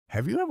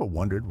Have you ever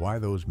wondered why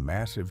those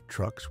massive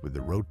trucks with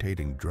the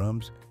rotating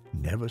drums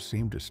never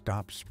seem to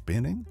stop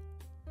spinning?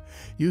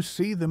 You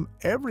see them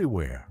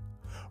everywhere,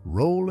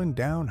 rolling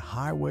down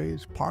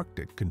highways, parked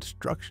at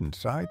construction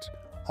sites,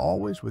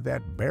 always with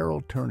that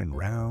barrel turning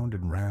round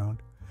and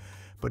round.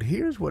 But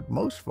here's what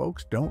most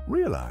folks don't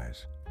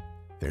realize.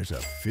 There's a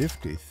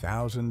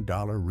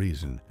 $50,000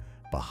 reason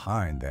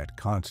behind that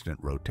constant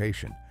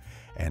rotation,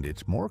 and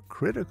it's more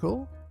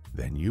critical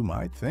than you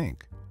might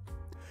think.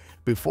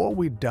 Before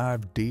we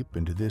dive deep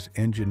into this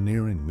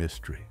engineering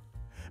mystery,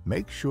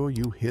 make sure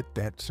you hit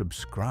that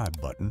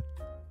subscribe button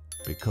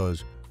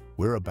because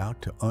we're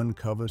about to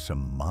uncover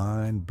some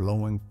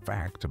mind-blowing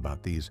facts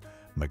about these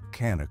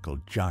mechanical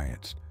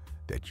giants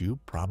that you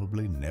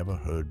probably never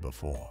heard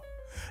before.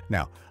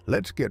 Now,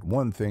 let's get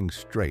one thing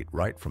straight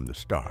right from the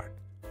start.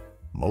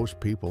 Most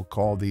people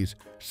call these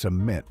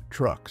cement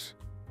trucks,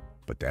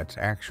 but that's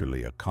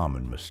actually a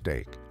common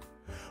mistake.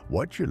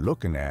 What you're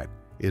looking at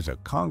is a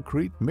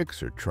concrete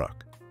mixer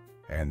truck,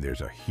 and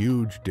there's a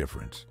huge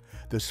difference.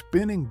 The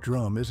spinning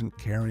drum isn't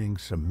carrying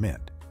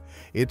cement.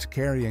 It's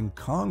carrying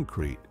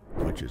concrete,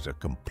 which is a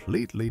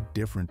completely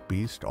different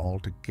beast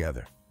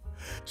altogether.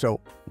 So,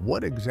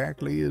 what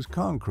exactly is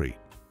concrete?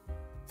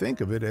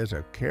 Think of it as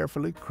a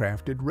carefully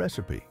crafted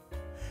recipe.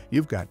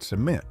 You've got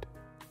cement,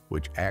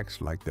 which acts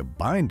like the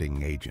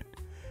binding agent,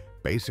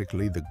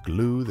 basically the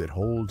glue that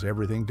holds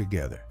everything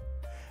together.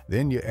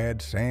 Then you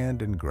add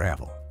sand and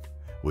gravel,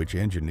 which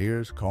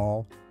engineers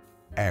call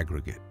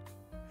aggregate.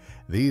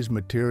 These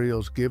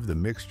materials give the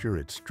mixture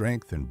its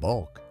strength and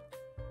bulk.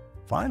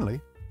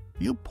 Finally,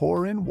 you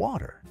pour in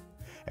water,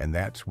 and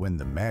that's when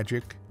the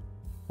magic,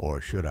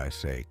 or should I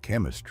say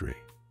chemistry,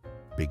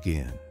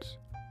 begins.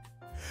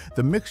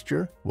 The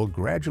mixture will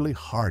gradually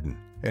harden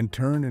and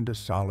turn into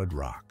solid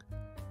rock.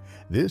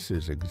 This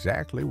is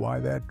exactly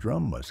why that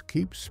drum must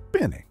keep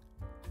spinning.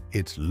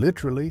 It's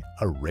literally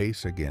a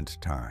race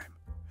against time.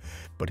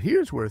 But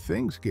here's where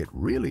things get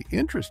really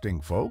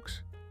interesting,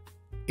 folks.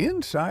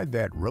 Inside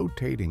that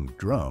rotating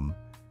drum,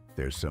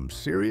 there's some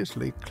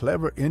seriously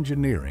clever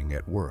engineering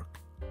at work.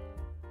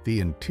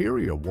 The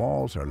interior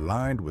walls are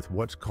lined with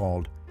what's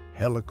called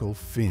helical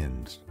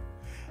fins.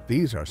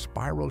 These are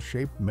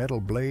spiral-shaped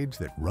metal blades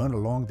that run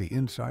along the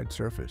inside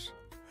surface.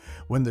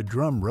 When the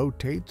drum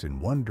rotates in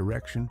one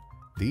direction,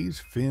 these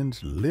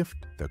fins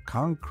lift the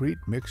concrete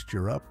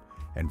mixture up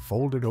and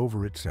fold it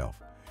over itself,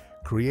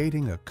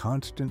 creating a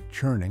constant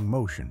churning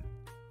motion.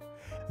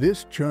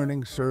 This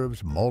churning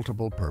serves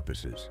multiple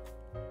purposes.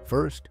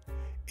 First,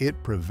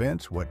 it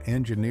prevents what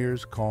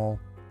engineers call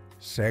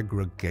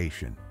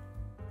segregation.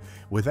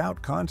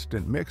 Without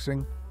constant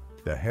mixing,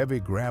 the heavy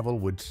gravel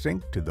would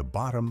sink to the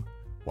bottom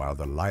while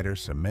the lighter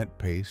cement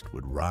paste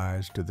would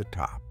rise to the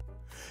top.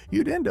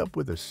 You'd end up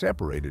with a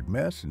separated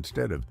mess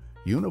instead of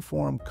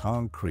uniform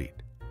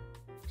concrete.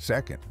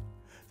 Second,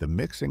 the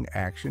mixing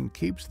action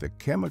keeps the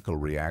chemical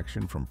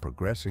reaction from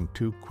progressing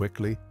too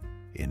quickly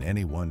in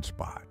any one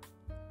spot.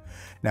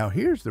 Now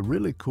here's the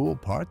really cool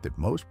part that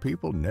most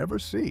people never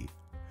see.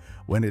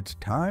 When it's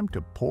time to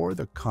pour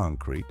the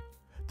concrete,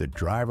 the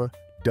driver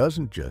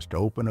doesn't just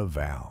open a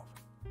valve.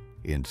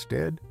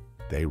 Instead,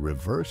 they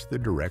reverse the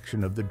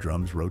direction of the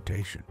drum's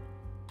rotation.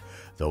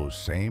 Those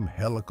same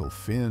helical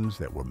fins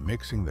that were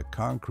mixing the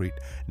concrete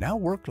now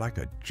work like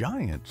a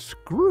giant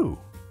screw,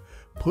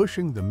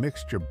 pushing the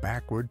mixture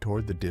backward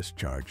toward the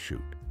discharge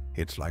chute.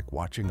 It's like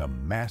watching a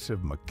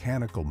massive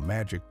mechanical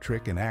magic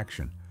trick in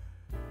action.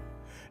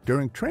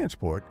 During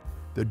transport,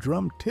 the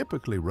drum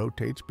typically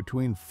rotates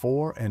between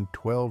 4 and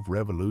 12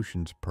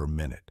 revolutions per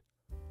minute.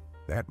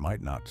 That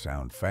might not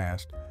sound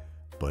fast,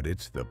 but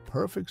it's the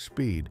perfect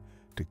speed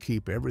to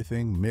keep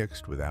everything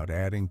mixed without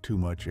adding too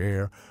much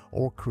air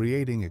or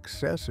creating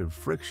excessive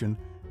friction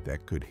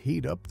that could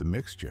heat up the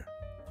mixture.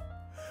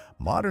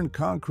 Modern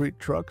concrete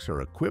trucks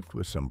are equipped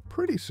with some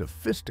pretty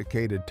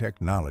sophisticated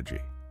technology.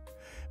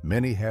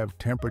 Many have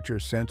temperature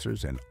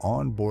sensors and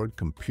onboard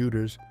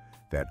computers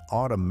that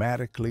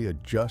automatically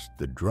adjust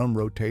the drum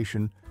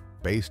rotation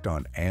based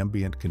on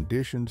ambient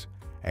conditions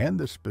and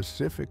the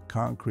specific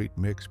concrete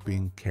mix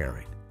being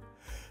carried.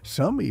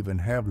 Some even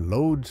have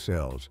load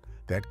cells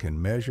that can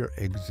measure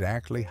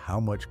exactly how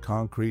much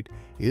concrete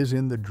is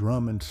in the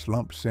drum and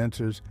slump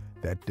sensors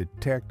that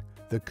detect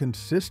the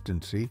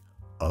consistency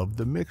of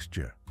the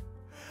mixture.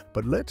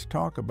 But let's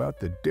talk about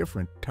the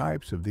different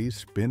types of these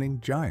spinning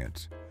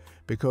giants,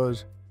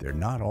 because they're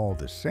not all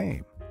the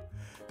same.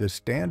 The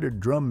standard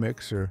drum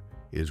mixer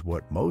is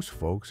what most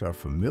folks are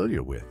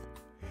familiar with.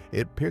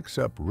 It picks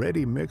up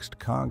ready-mixed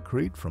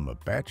concrete from a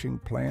batching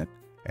plant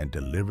and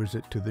delivers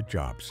it to the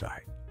job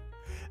site.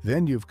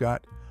 Then you've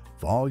got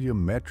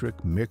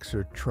volumetric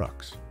mixer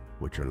trucks,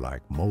 which are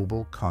like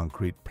mobile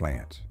concrete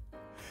plants.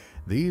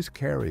 These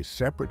carry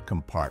separate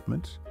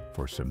compartments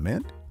for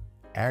cement,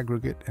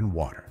 aggregate, and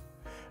water,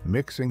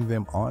 mixing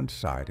them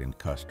on-site in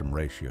custom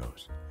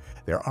ratios.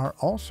 There are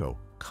also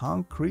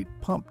concrete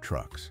pump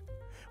trucks,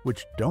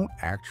 which don't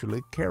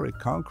actually carry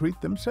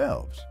concrete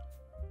themselves.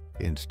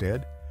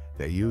 Instead,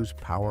 they use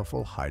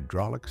powerful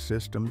hydraulic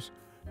systems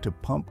to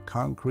pump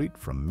concrete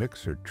from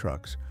mixer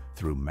trucks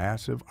through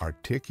massive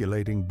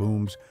articulating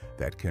booms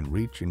that can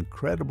reach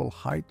incredible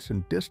heights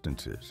and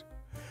distances.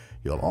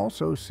 You'll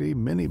also see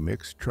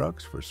mini-mix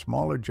trucks for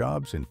smaller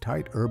jobs in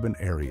tight urban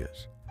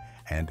areas,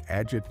 and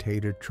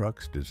agitator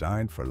trucks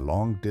designed for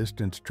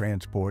long-distance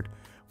transport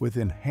with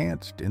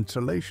enhanced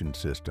insulation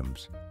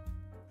systems.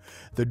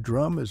 The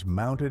drum is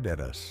mounted at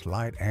a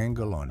slight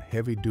angle on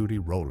heavy-duty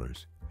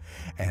rollers,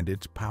 and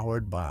it's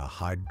powered by a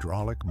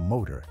hydraulic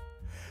motor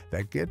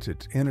that gets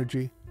its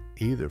energy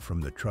either from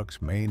the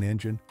truck's main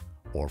engine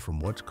or from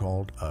what's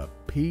called a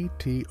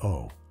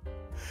PTO.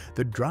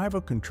 The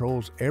driver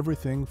controls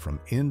everything from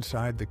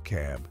inside the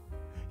cab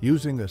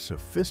using a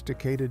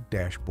sophisticated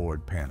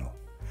dashboard panel,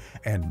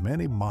 and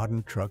many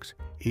modern trucks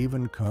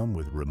even come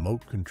with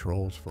remote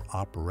controls for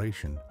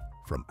operation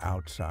from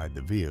outside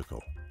the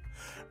vehicle.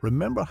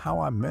 Remember how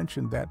I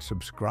mentioned that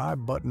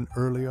subscribe button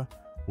earlier?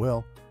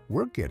 Well,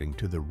 we're getting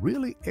to the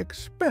really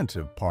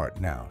expensive part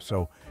now,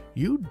 so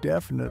you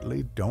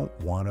definitely don't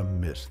want to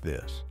miss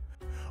this.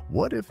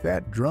 What if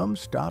that drum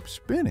stops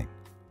spinning?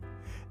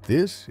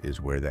 This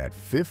is where that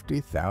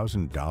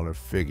 $50,000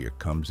 figure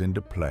comes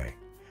into play,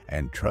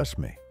 and trust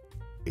me,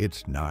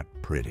 it's not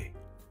pretty.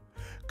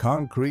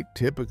 Concrete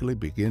typically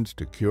begins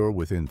to cure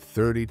within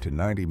 30 to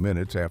 90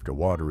 minutes after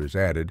water is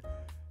added,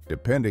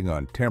 depending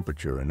on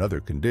temperature and other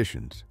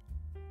conditions.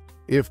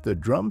 If the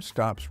drum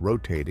stops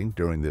rotating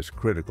during this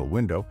critical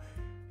window,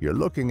 you're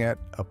looking at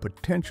a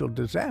potential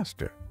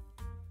disaster.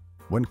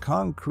 When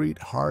concrete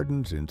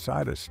hardens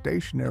inside a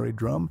stationary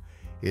drum,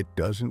 it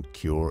doesn't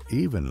cure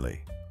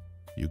evenly.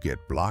 You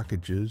get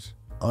blockages,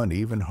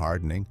 uneven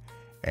hardening,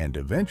 and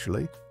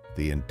eventually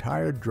the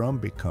entire drum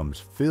becomes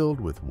filled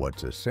with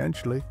what's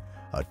essentially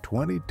a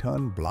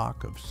 20-ton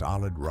block of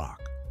solid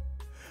rock.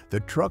 The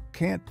truck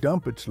can't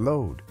dump its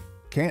load,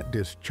 can't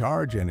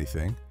discharge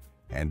anything,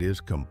 and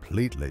is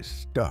completely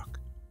stuck.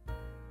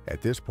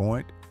 At this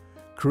point,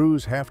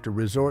 crews have to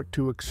resort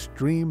to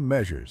extreme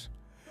measures.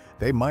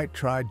 They might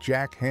try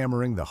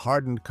jackhammering the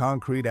hardened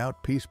concrete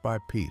out piece by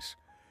piece,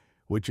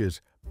 which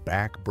is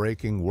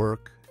back-breaking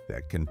work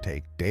that can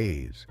take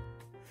days.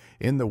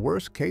 In the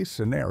worst-case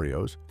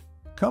scenarios,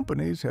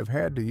 companies have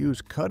had to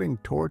use cutting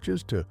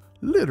torches to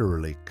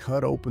literally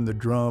cut open the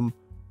drum,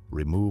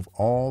 remove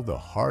all the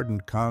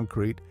hardened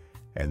concrete,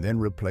 and then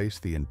replace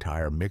the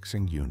entire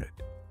mixing unit.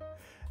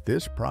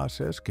 This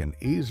process can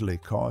easily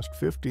cost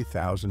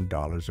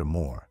 $50,000 or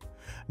more,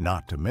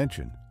 not to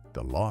mention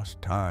the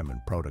lost time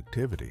and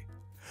productivity.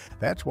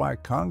 That's why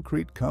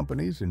concrete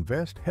companies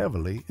invest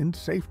heavily in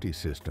safety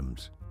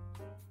systems.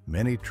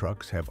 Many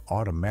trucks have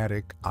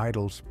automatic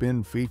idle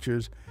spin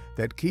features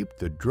that keep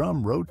the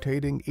drum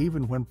rotating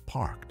even when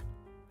parked.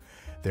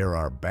 There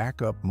are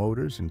backup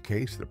motors in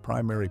case the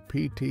primary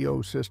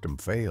PTO system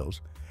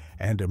fails,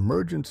 and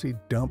emergency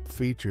dump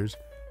features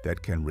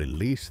that can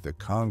release the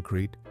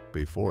concrete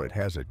before it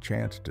has a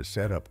chance to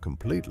set up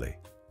completely.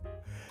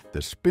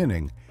 The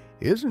spinning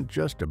isn't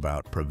just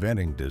about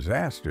preventing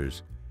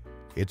disasters,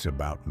 it's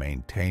about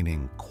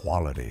maintaining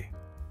quality.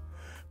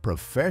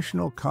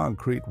 Professional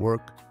concrete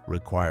work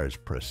requires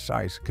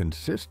precise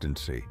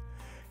consistency,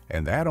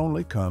 and that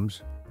only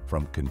comes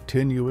from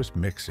continuous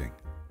mixing.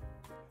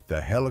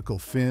 The helical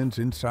fins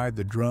inside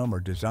the drum are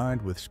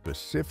designed with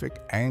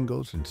specific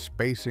angles and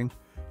spacing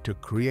to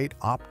create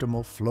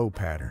optimal flow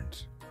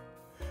patterns.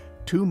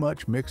 Too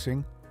much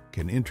mixing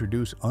can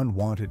introduce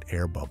unwanted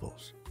air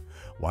bubbles,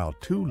 while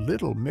too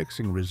little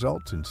mixing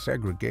results in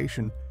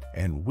segregation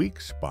and weak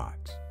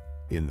spots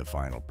in the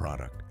final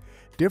product.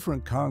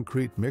 Different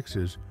concrete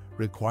mixes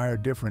require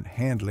different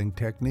handling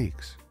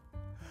techniques.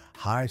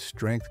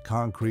 High-strength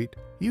concrete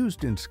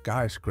used in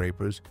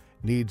skyscrapers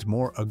needs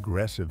more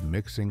aggressive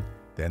mixing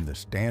than the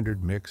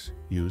standard mix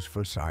used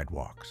for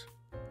sidewalks.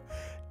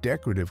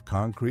 Decorative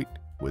concrete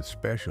with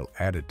special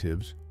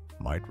additives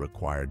might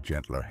require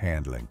gentler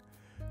handling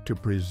to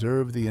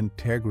preserve the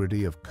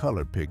integrity of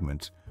color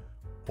pigments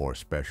or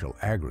special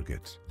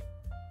aggregates.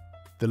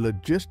 The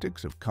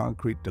logistics of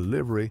concrete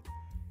delivery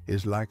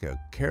is like a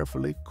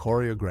carefully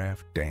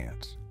choreographed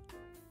dance.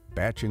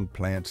 Batching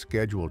plants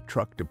schedule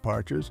truck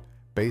departures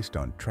based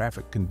on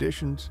traffic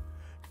conditions,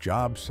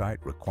 job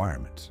site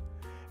requirements,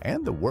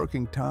 and the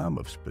working time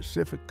of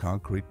specific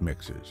concrete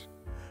mixes.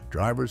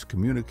 Drivers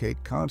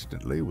communicate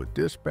constantly with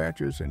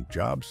dispatchers and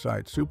job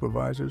site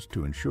supervisors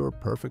to ensure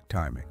perfect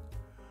timing.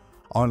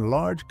 On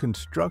large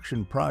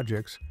construction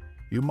projects,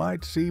 you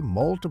might see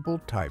multiple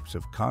types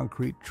of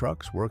concrete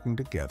trucks working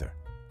together.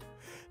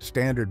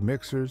 Standard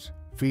mixers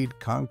feed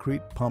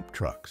concrete pump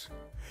trucks,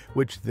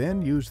 which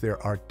then use their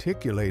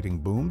articulating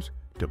booms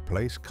to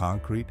place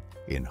concrete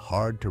in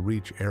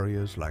hard-to-reach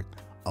areas like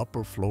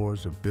upper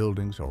floors of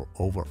buildings or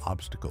over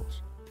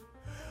obstacles.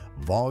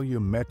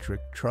 Volumetric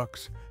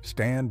trucks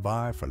stand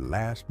by for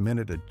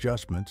last-minute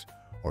adjustments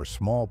or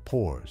small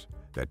pours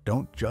that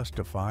don't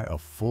justify a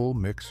full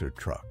mixer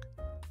truck.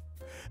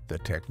 The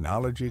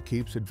technology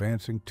keeps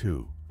advancing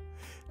too.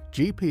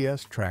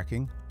 GPS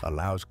tracking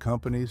allows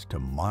companies to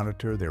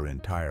monitor their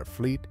entire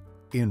fleet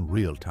in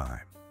real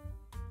time.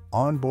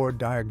 Onboard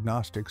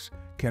diagnostics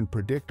can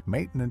predict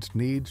maintenance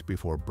needs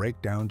before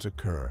breakdowns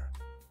occur.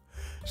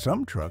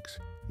 Some trucks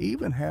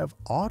even have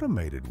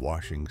automated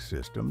washing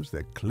systems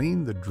that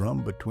clean the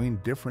drum between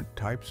different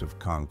types of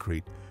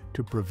concrete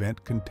to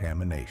prevent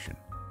contamination.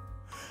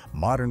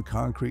 Modern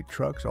concrete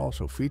trucks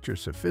also feature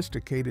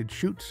sophisticated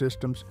chute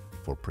systems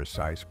for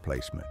precise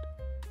placement.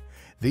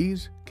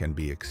 These can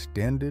be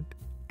extended,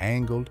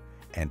 angled,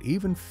 and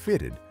even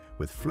fitted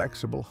with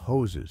flexible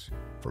hoses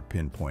for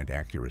pinpoint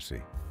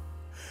accuracy.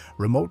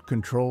 Remote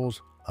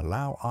controls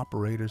allow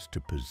operators to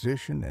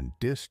position and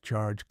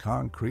discharge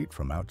concrete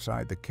from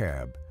outside the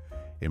cab,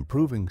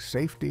 improving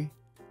safety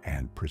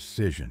and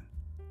precision.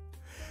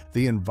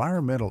 The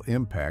environmental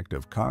impact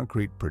of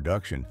concrete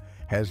production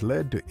has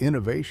led to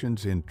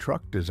innovations in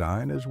truck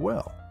design as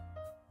well.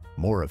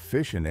 More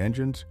efficient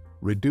engines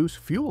reduce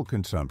fuel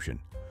consumption,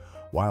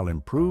 while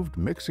improved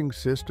mixing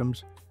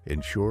systems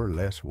ensure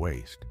less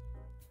waste.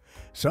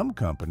 Some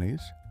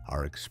companies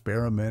are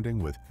experimenting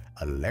with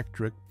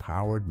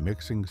electric-powered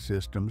mixing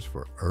systems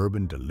for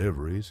urban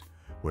deliveries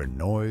where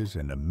noise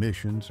and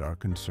emissions are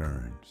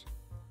concerns.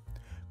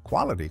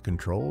 Quality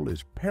control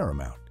is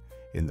paramount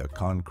in the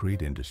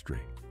concrete industry.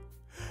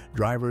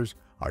 Drivers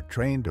are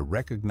trained to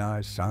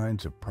recognize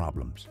signs of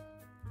problems,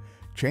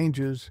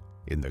 changes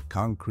in the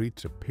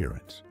concrete's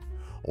appearance,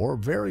 or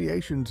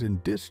variations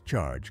in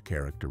discharge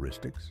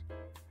characteristics.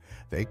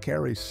 They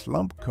carry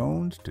slump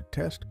cones to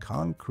test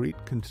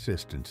concrete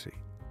consistency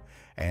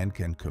and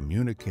can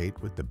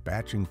communicate with the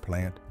batching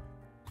plant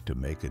to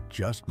make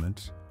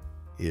adjustments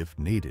if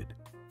needed.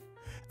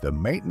 The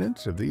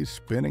maintenance of these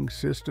spinning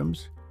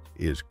systems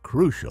is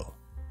crucial.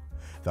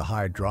 The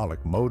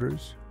hydraulic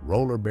motors,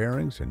 roller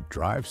bearings, and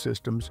drive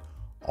systems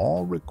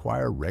all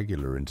require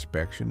regular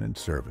inspection and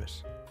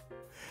service.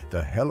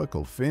 The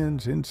helical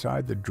fins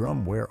inside the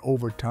drum wear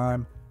over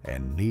time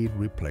and need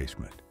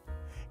replacement.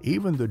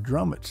 Even the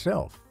drum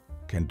itself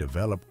can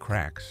develop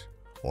cracks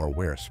or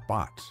wear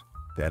spots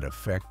that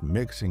affect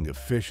mixing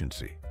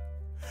efficiency.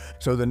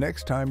 So the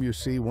next time you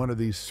see one of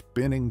these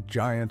spinning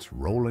giants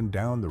rolling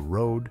down the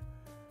road,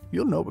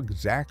 you'll know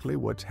exactly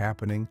what's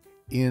happening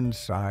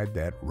inside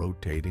that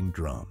rotating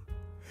drum.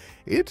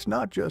 It's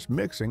not just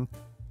mixing,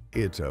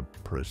 it's a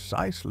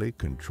precisely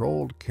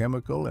controlled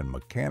chemical and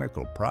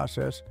mechanical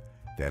process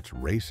that's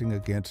racing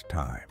against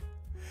time.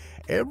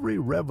 Every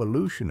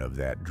revolution of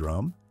that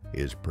drum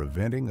is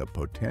preventing a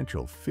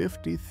potential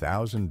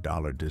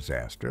 $50,000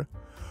 disaster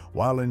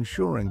while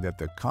ensuring that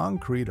the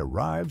concrete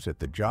arrives at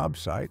the job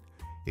site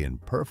in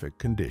perfect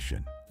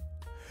condition.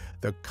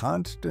 The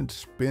constant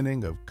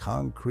spinning of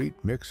concrete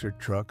mixer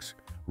trucks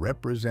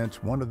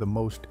represents one of the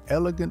most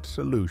elegant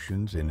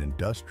solutions in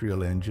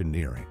industrial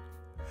engineering.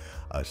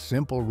 A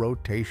simple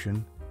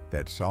rotation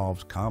that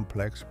solves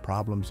complex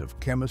problems of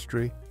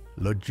chemistry,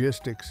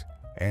 logistics,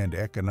 and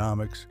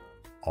economics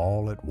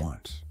all at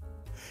once.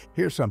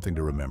 Here's something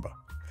to remember.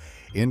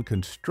 In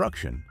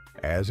construction,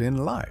 as in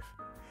life,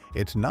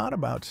 it's not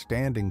about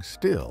standing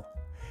still.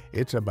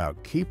 It's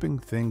about keeping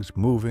things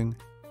moving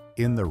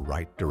in the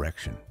right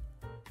direction.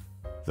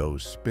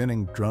 Those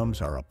spinning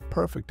drums are a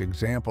perfect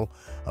example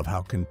of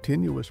how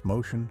continuous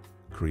motion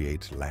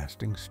creates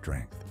lasting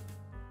strength.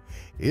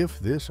 If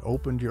this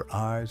opened your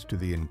eyes to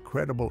the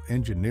incredible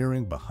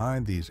engineering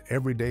behind these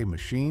everyday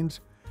machines,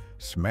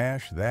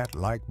 smash that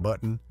like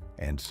button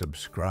and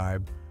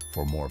subscribe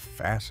for more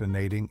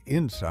fascinating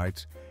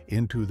insights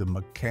into the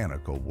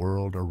mechanical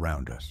world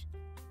around us.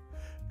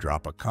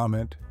 Drop a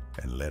comment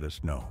and let us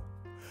know.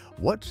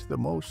 What's the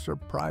most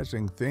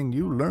surprising thing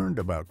you learned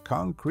about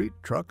concrete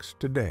trucks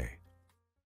today?